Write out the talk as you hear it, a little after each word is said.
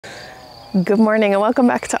Good morning and welcome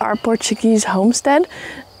back to our Portuguese homestead.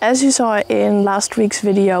 As you saw in last week's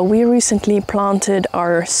video, we recently planted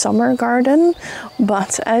our summer garden,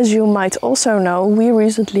 but as you might also know, we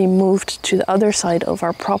recently moved to the other side of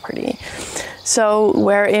our property. So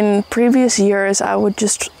where in previous years I would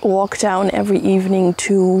just walk down every evening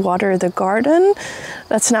to water the garden,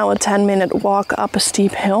 that's now a 10-minute walk up a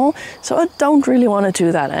steep hill. So I don't really want to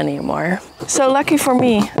do that anymore. So lucky for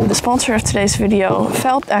me, the sponsor of today's video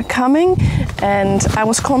felt that coming, and I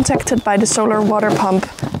was contacted by the solar water pump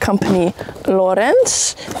company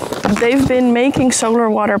Lorent. They've been making solar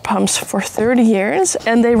water pumps for 30 years,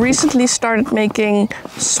 and they recently started making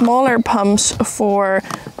smaller pumps for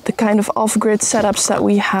the kind of off-grid setups that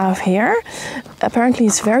we have here. Apparently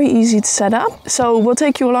it's very easy to set up. So we'll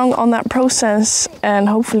take you along on that process and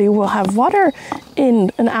hopefully we'll have water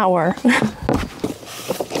in an hour.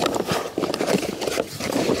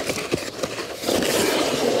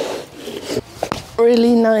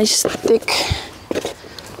 Really nice thick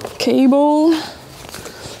cable.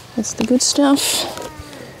 That's the good stuff.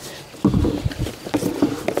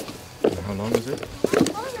 How long is it?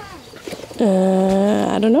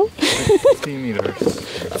 I don't know. 15 meters.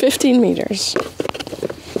 15 meters.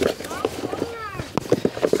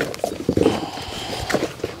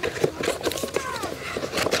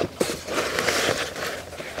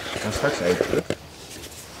 Dan straks even terug.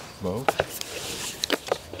 Boven.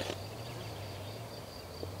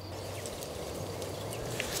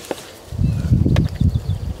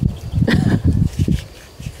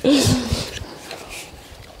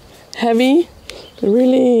 Heavy,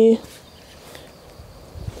 really.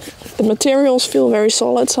 The materials feel very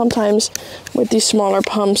solid. Sometimes with these smaller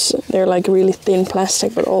pumps they're like really thin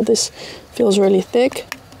plastic, but all this feels really thick.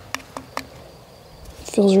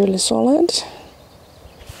 Feels really solid.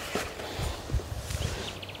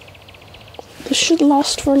 This should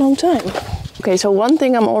last for a long time. Okay, so one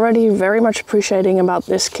thing I'm already very much appreciating about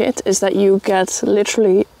this kit is that you get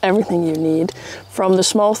literally everything you need. From the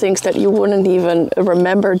small things that you wouldn't even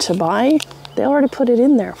remember to buy, they already put it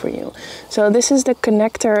in there for you. So this is the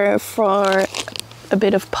connector for a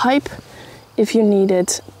bit of pipe if you need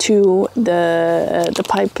it to the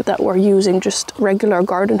pipe that we're using, just regular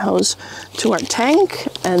garden hose, to our tank.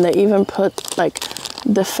 And they even put like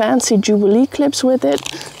the fancy Jubilee clips with it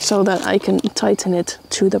so that I can tighten it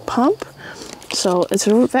to the pump. So it's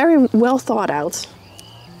very well thought out.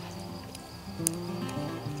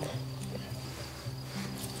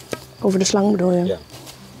 Over de slang bedoel je? Ja.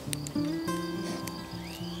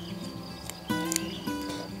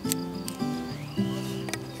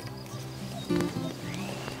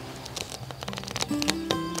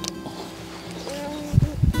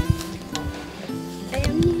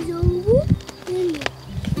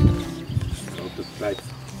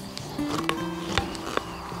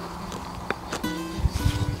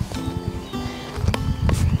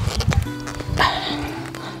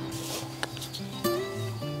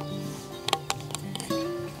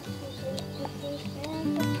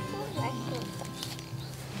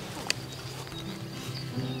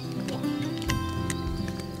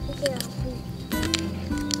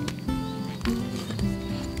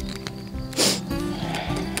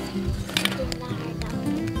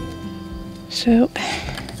 Zo.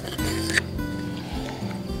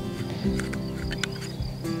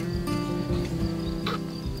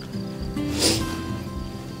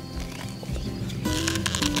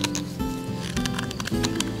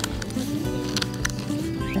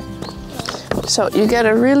 So you get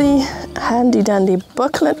a really handy dandy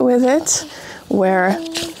booklet with it, where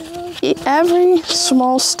every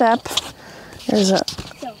small step, there's a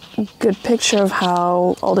good picture of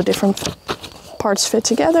how all the different parts fit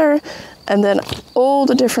together, and then all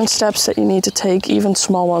the different steps that you need to take, even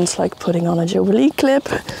small ones like putting on a Jubilee clip,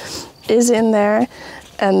 is in there.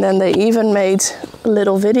 And then they even made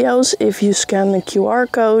little videos if you scan the QR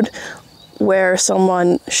code where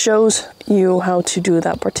someone shows you how to do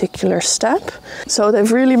that particular step. So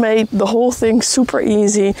they've really made the whole thing super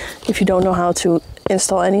easy if you don't know how to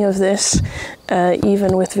install any of this,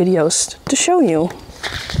 even with videos to show you.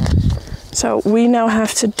 So we now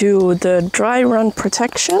have to do the dry run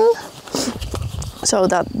protection so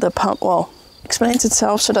that the pump, well, explains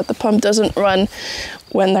itself, so that the pump doesn't run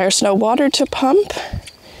when there's no water to pump.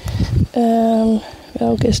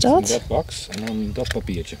 Welke is dat? Dat box en dan dat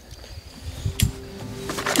papiertje.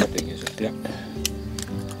 Dat ding is het, ja.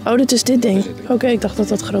 Oh, dit is dit ding. Oké, ik dacht dat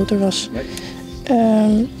dat groter was.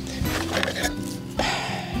 Nee.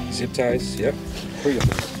 Zip ties, ja. Goeie.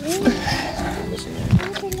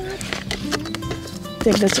 Ik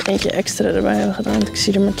denk dat ze eentje extra erbij hebben gedaan, want ik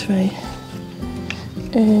zie er maar 2.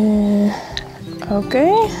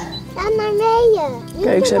 Oké. Ga naar beneden.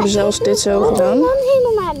 Kijk, ze hebben zelfs dit zo gedaan. Dan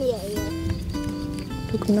helemaal naar beneden.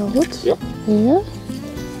 Doe ik het nou goed? Ja. Ja.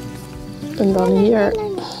 En dan hier.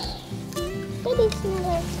 Dat is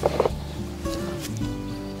sneller.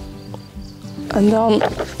 En dan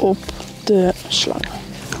op de slang.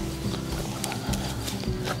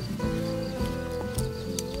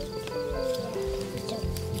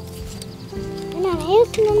 En dan heel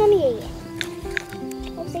snel naar beneden.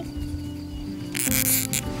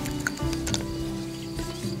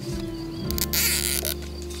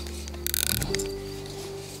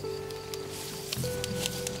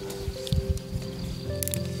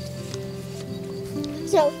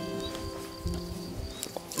 Zo.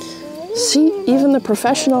 See, even the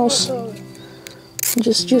professionals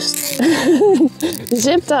just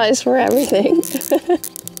zip ties for everything.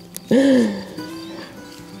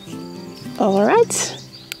 All right,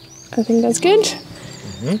 I think that's good.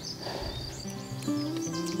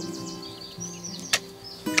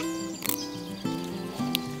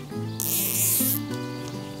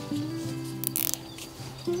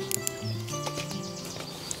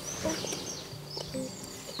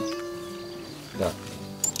 Daar.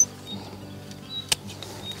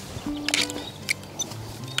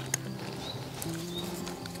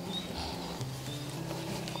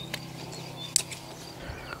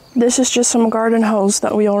 This is just some garden hose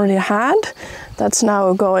that we already had. That's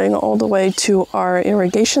now going all the way to our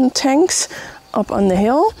irrigation tanks up on the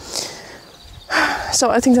hill.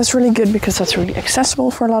 So I think that's really good because that's really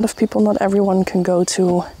accessible for a lot of people. Not everyone can go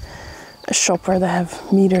to a shop where they have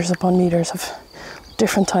meters upon meters of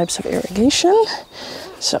different types of irrigation.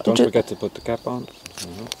 So Don't forget to put the cap on.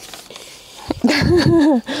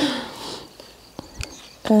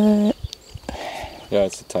 Yeah,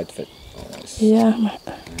 it's a tight fit. Always. Ja, maar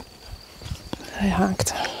hij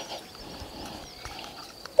haakt.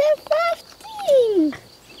 De 15.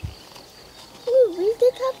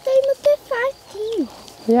 Dit gaat helemaal de 15.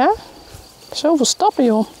 Ja? Zoveel stappen,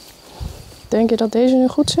 joh. Denk je dat deze nu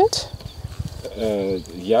goed zit?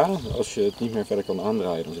 Ja, als je het niet meer verder kan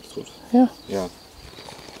aandraaien, dan zit het goed. Ja. Ja.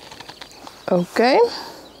 Okay.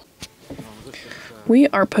 We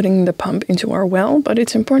are putting the pump into our well, but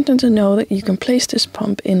it's important to know that you can place this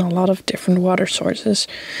pump in a lot of different water sources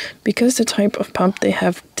because the type of pump they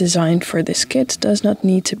have designed for this kit does not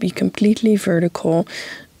need to be completely vertical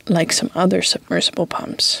like some other submersible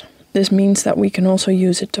pumps. This means that we can also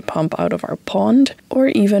use it to pump out of our pond or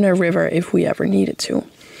even a river if we ever needed to.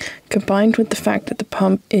 Combined with the fact that the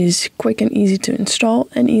pump is quick and easy to install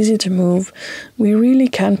and easy to move, we really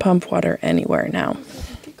can pump water anywhere now.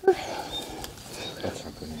 Dat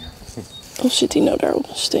zou kunnen, ja. Of zit hij nou daar op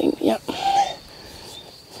een steen? Ja.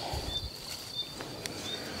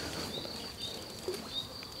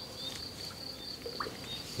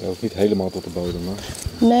 Ja, hoeft niet helemaal tot de bodem, maar...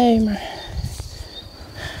 Nee, maar...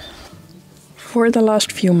 For the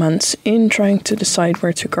last few months, in trying to decide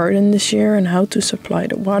where to garden this year and how to supply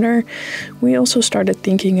the water, we also started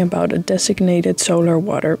thinking about a designated solar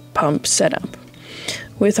water pump setup.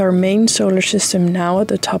 With our main solar system now at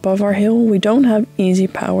the top of our hill, we don't have easy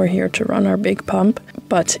power here to run our big pump,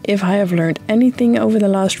 but if I have learned anything over the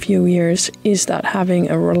last few years is that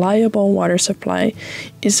having a reliable water supply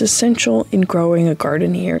is essential in growing a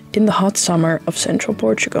garden here in the hot summer of Central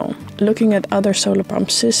Portugal. Looking at other solar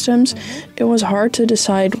pump systems, it was hard to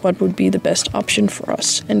decide what would be the best option for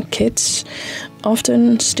us, and kits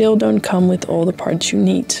often still don't come with all the parts you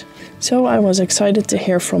need. So I was excited to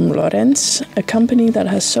hear from Lorent, a company that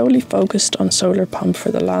has solely focused on solar pump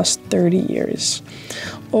for the last 30 years.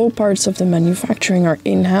 All parts of the manufacturing are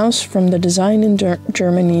in-house, from the design in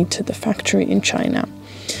Germany to the factory in China.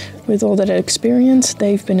 With all that experience,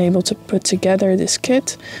 they've been able to put together this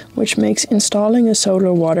kit, which makes installing a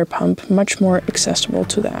solar water pump much more accessible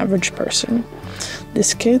to the average person.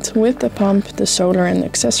 This kit, with the pump, the solar and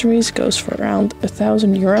accessories, goes for around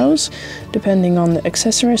 €1,000, depending on the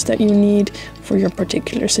accessories that you need for your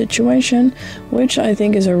particular situation, which I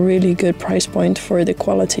think is a really good price point for the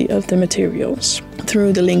quality of the materials.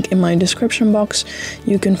 Through the link in my description box,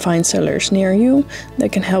 you can find sellers near you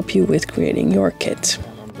that can help you with creating your kit.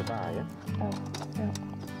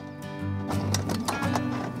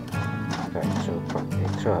 Kijk,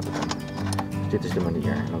 zo heb ik hem. Dit is de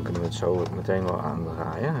manier. Dan kunnen we het zo meteen wel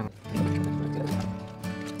aandraaien.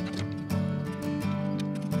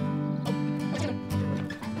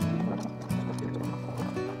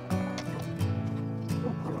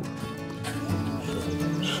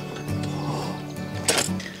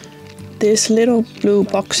 This little blue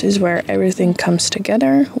box is where everything comes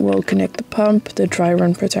together. We'll connect the pump, the dry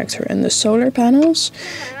run protector and the solar panels.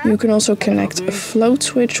 You can also connect a float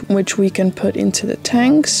switch which we can put into the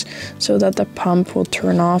tanks so that the pump will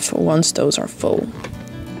turn off once those are full.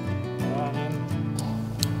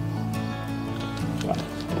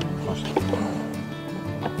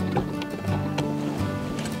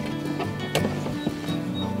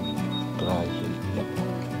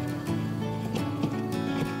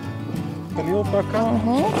 Kan die oppakken?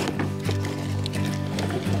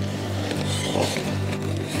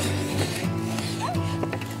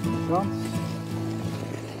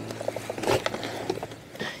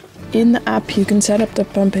 In the app you can set up the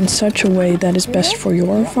pump in such a way that is best for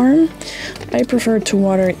your farm. I prefer to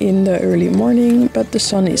water in the early morning, but the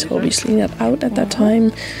sun is obviously not out at that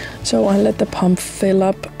time. So I let the pump fill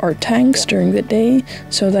up our tanks during the day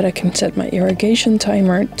so that I can set my irrigation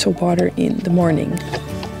timer to water in the morning.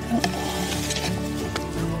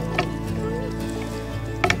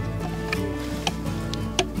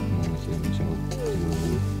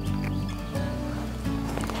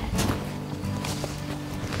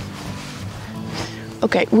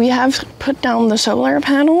 Okay, we have put down the solar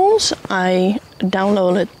panels. I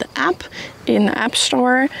downloaded the app in the App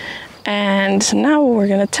Store, and now we're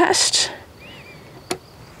gonna test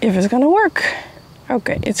if it's gonna work.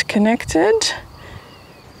 Okay, it's connected.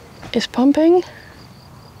 It's pumping.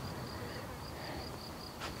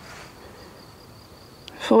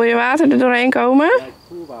 Voel je water er doorheen komen? Ja, ik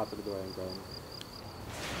voel water er doorheen komen.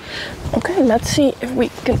 Okay, let's see if we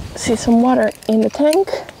can see some water in the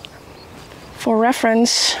tank. For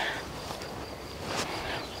reference,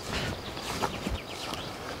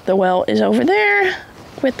 the well is over there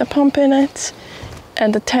with the pump in it,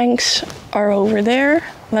 and the tanks are over there.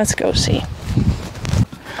 Let's go see.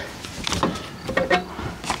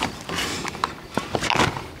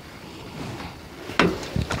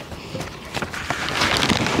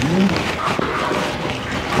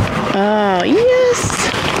 Oh, yes!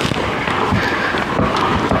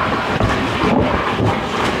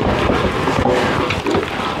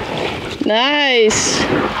 Nice.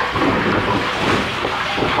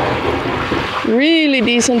 Really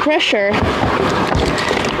decent pressure.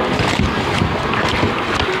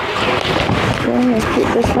 Okay, let's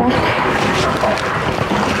put this back.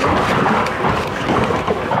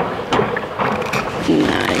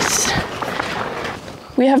 Nice.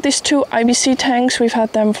 We have these two IBC tanks. We've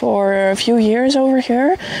had them for a few years over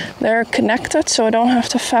here. They're connected, so I don't have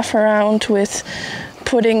to faff around with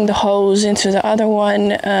putting the hose into the other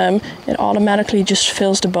one. It automatically just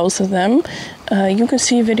fills the both of them. You can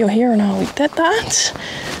see a video here on how we did that.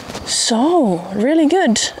 So, really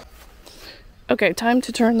good. Okay, time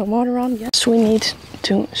to turn the water on. Yes, we need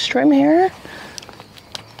to stream here.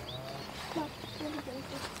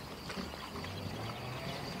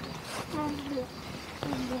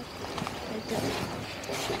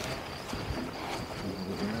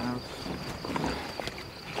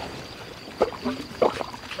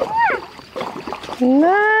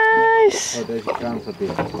 Nice! Oh, deze kraan staat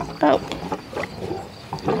dicht. Oh.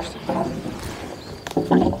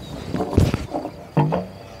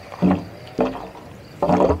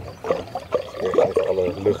 Even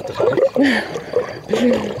alle lucht eruit.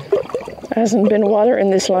 There hasn't been water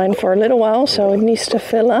in this line for a little while, so it needs to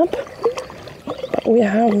fill up. But we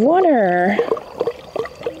have water.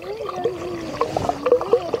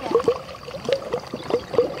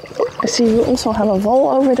 I see we also have a vole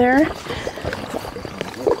over there.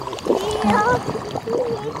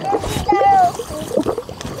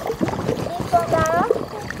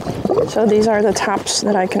 So these are the taps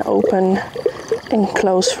that I can open and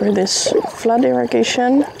close for this flood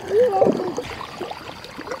irrigation.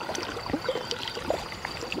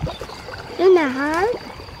 Naar huis?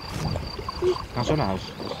 Ga zo naar huis.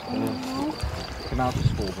 Het kanaal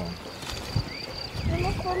is vol van. We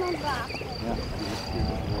moeten gewoon naar water. Ja.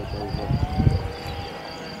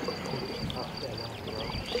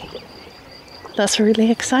 That's really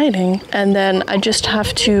exciting. And then I just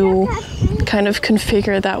have to kind of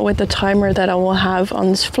configure that with the timer that I will have on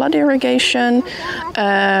this flood irrigation,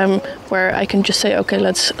 where I can just say, okay,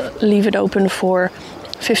 let's leave it open for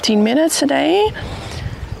 15 minutes a day.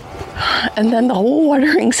 And then the whole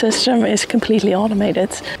watering system is completely automated.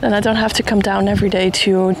 Then I don't have to come down every day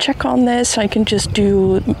to check on this. I can just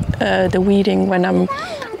do the weeding when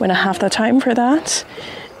I have the time for that.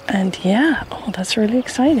 And yeah, oh, that's really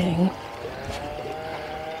exciting.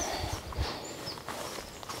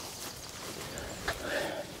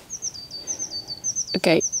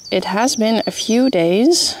 Okay, it has been a few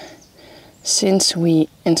days since we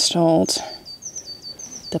installed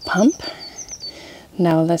the pump.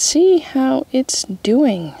 Now let's see how it's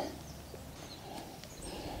doing.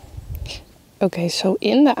 Okay, so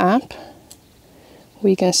in the app,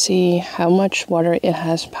 we can see how much water it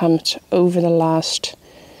has pumped over the last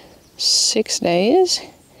 6 days.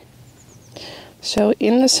 So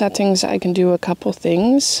in the settings, I can do a couple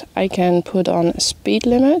things. I can put on a speed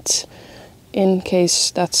limit in case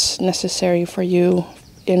that's necessary for you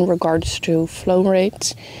in regards to flow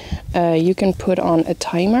rate. You can put on a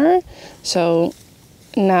timer. So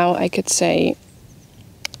now I could say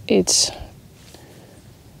it's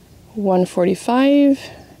 1:45.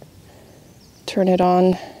 Turn it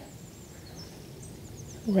on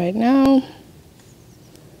right now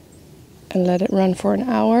and let it run for an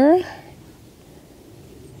hour.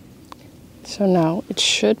 So now it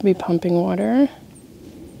should be pumping water.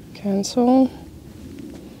 Cancel.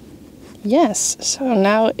 Yes, so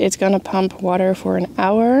now it's gonna pump water for an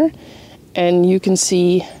hour, and you can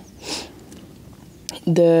see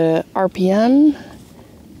the RPM,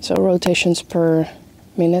 so rotations per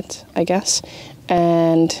minute, I guess,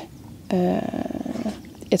 and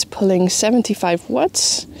it's pulling 75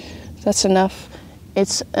 watts. That's enough.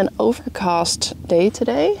 It's an overcast day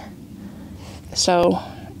today, so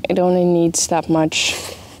it only needs that much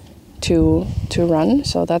to run.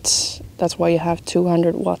 So that's why you have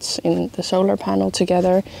 200 watts in the solar panel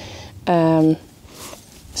together,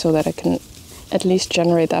 so that it can at least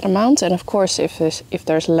generate that amount. And of course, if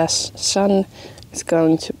there's less sun, it's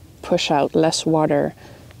going to push out less water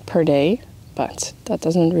per day, but that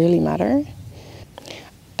doesn't really matter.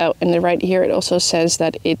 Oh, and right here it also says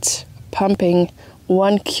that it's pumping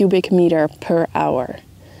 1 cubic meter per hour.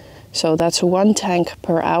 So that's 1 tank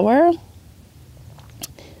per hour,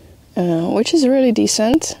 which is really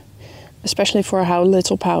decent, especially for how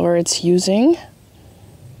little power it's using.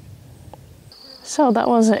 So that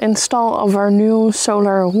was an install of our new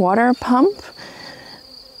solar water pump.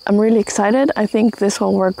 I'm really excited. I think this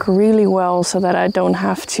will work really well so that I don't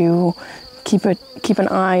have to keep an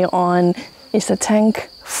eye on, is the tank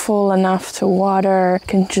full enough to water? I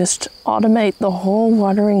can just automate the whole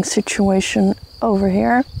watering situation over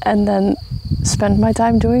here and then spend my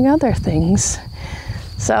time doing other things.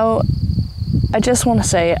 So I just want to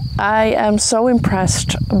say I am so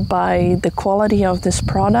impressed by the quality of this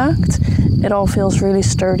product. It all feels really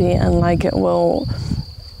sturdy and like it will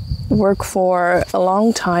work for a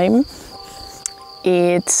long time.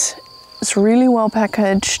 It's really well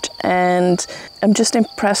packaged, and I'm just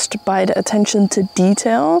impressed by the attention to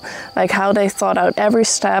detail, like how they thought out every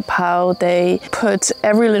step, how they put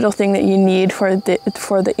every little thing that you need for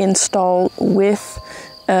the install with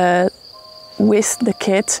the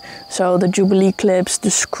kit. So the Jubilee clips,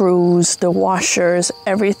 the screws, the washers,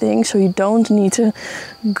 everything. So you don't need to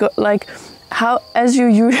go like how, as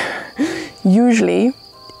you usually,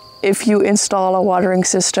 if you install a watering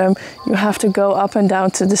system, you have to go up and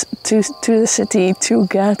down to the city to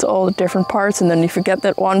get all the different parts, and then you forget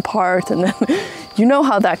that one part, and then you know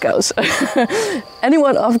how that goes.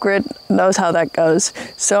 Anyone off-grid knows how that goes.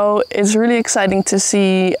 So it's really exciting to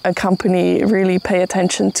see a company really pay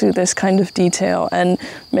attention to this kind of detail and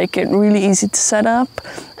make it really easy to set up.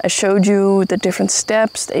 I showed you the different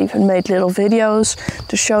steps. They even made little videos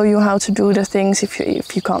to show you how to do the things if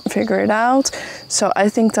you can't figure it out. So I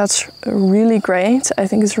think that's really great. I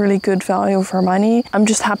think it's really good value for money. I'm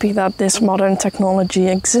just happy that this modern technology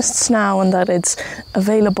exists now and that it's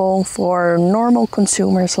available for normal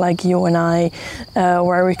consumers like you and I,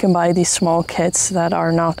 where we can buy these small kits that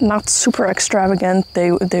are not super extravagant.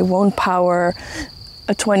 They won't power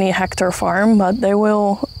a 20-hectare farm, but they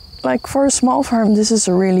will. Like for a small farm, this is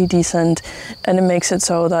really decent, and it makes it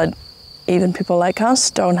so that even people like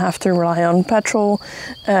us don't have to rely on petrol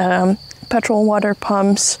water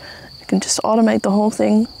pumps. You can just automate the whole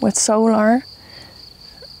thing with solar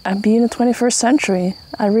and be in the 21st century.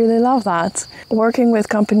 I really love that. Working with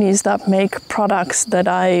companies that make products that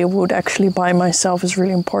I would actually buy myself is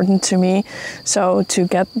really important to me. So to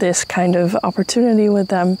get this kind of opportunity with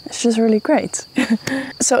them is just really great.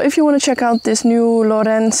 So if you want to check out this new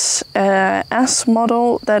Lorent S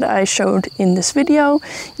model that I showed in this video,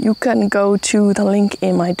 you can go to the link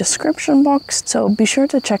in my description box. So be sure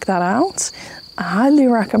to check that out. I highly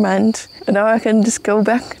recommend. And now I can just go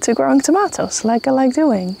back to growing tomatoes like I like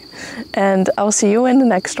doing. And I'll see you in the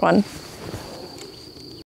next one.